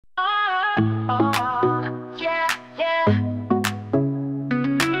Yeah, yeah.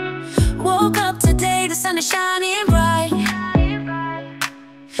 Woke up today, the sun is shining bright.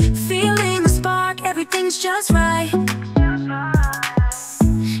 Feeling the spark, everything's just right.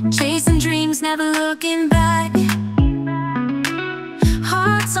 Chasing dreams, never looking back.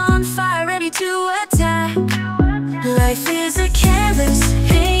 Hearts on fire, ready to attack. Life is a canvas,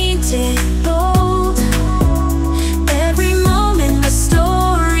 painted bold. Every moment a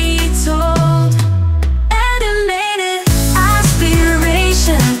story told. Animated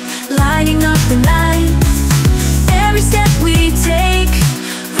aspiration, lighting up the night. Every step we take,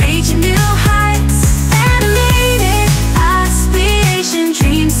 reaching new heights. Animated aspiration,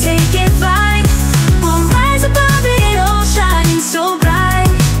 dreams taking flight. We'll rise above it all, shining so bright.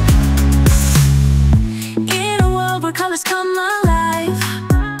 In a world where colors come alive,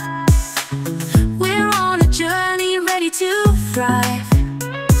 we're on a journey ready to thrive.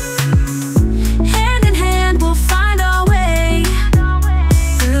 Hand in hand we'll find our way,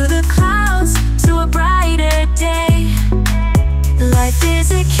 through the clouds to a brighter day. Life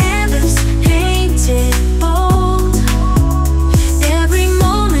is a canvas, painted bold. Every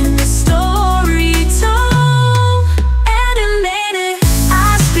moment a story told. Animated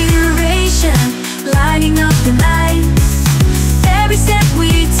aspiration, lighting up the night. Every step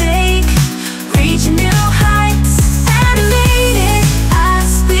we take, reaching new heights. Animated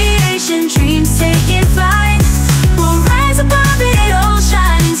aspiration, dreams taking flight. We'll rise above it all,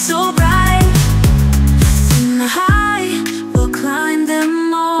 shining so bright. In the high, we'll climb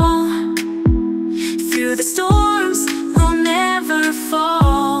them all. Through the storms, we'll never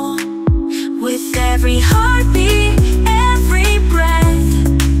fall. With every heartbeat, every breath,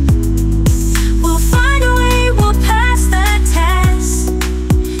 we'll find a way, we'll pass the test.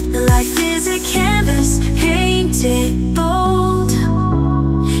 Life is a canvas, painted bold.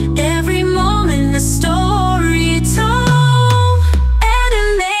 Every moment a story told.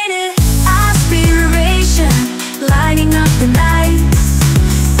 Animated aspiration, lighting up the night.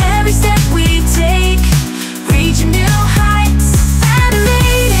 Every step we take, reaching new heights.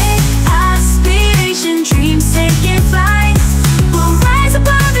 Animated aspiration, dreams taking flight. We'll rise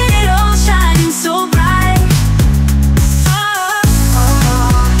above it all, shining so bright.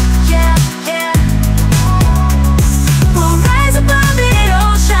 Yeah, yeah. We'll rise above it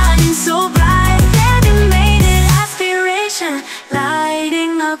all, shining so bright. Animated aspiration,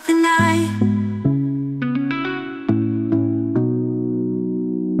 lighting up the night.